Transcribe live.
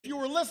If you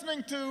were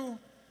listening to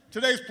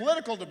today's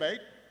political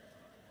debate,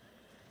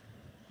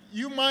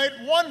 you might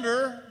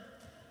wonder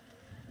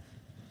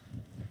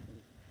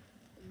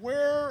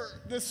where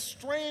this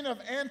strain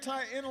of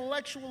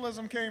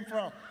anti-intellectualism came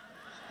from.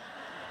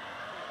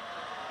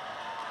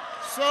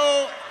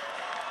 So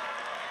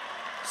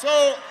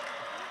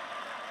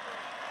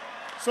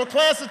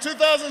class of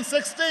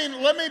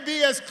 2016, let me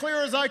be as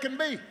clear as I can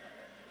be.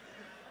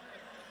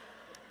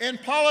 In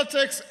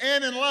politics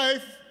and in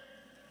life,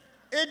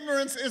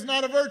 ignorance is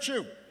not a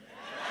virtue.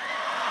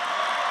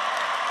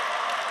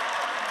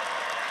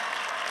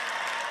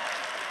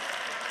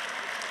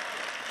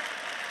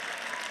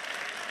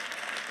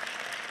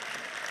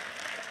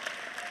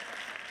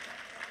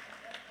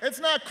 It's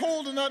not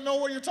cool to not know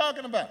what you're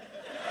talking about.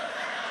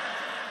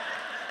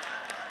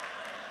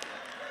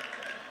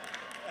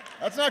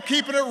 That's not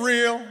keeping it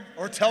real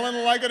or telling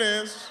it like it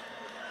is.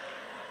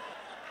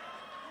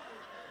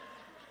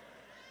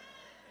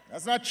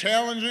 That's not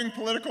challenging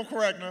political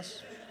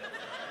correctness.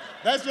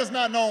 That's just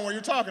not knowing what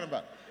you're talking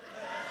about.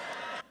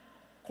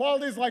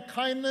 Qualities like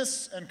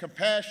kindness and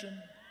compassion,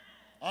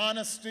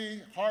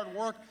 honesty, hard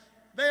work,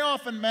 they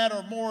often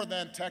matter more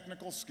than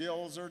technical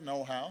skills or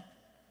know-how.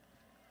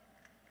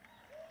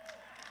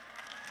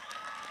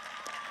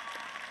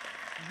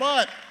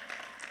 But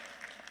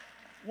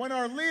when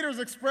our leaders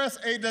express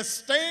a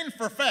disdain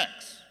for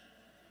facts,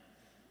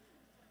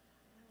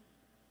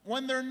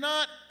 when they're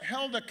not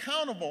held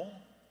accountable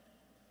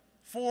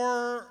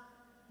for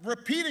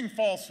repeating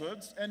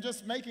falsehoods and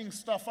just making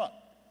stuff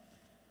up,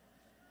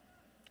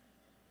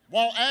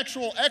 while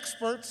actual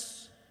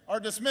experts are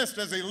dismissed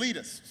as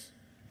elitists,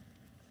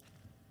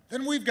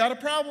 then we've got a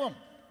problem.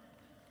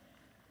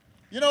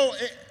 You know,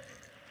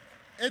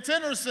 it's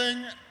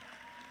interesting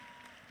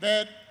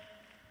that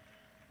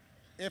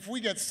if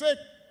we get sick,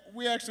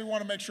 we actually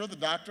want to make sure the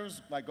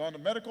doctors, like going to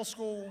medical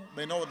school,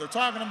 they know what they're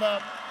talking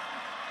about.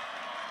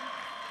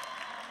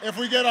 If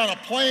we get on a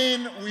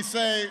plane, we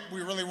say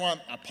we really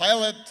want a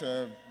pilot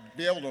to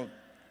be able to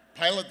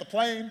pilot the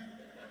plane.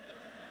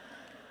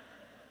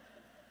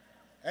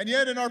 And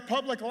yet in our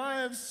public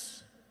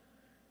lives,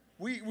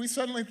 we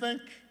suddenly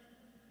think,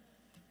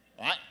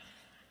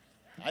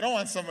 I don't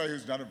want somebody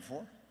who's done it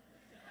before.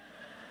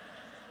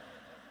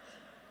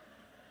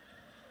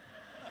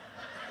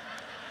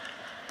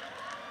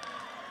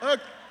 Look,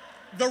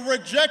 the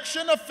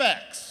rejection of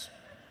facts,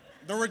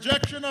 the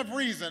rejection of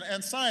reason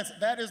and science,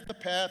 that is the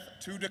path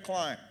to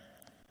decline.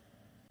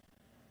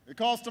 It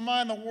calls to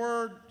mind the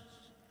words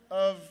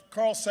of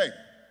Carl Sagan,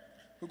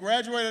 who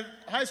graduated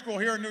high school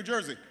here in New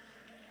Jersey.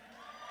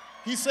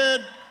 He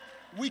said,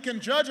 "We can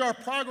judge our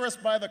progress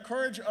by the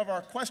courage of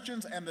our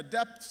questions and the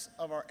depths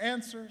of our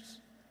answers,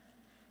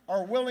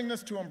 our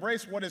willingness to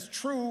embrace what is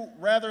true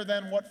rather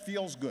than what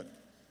feels good."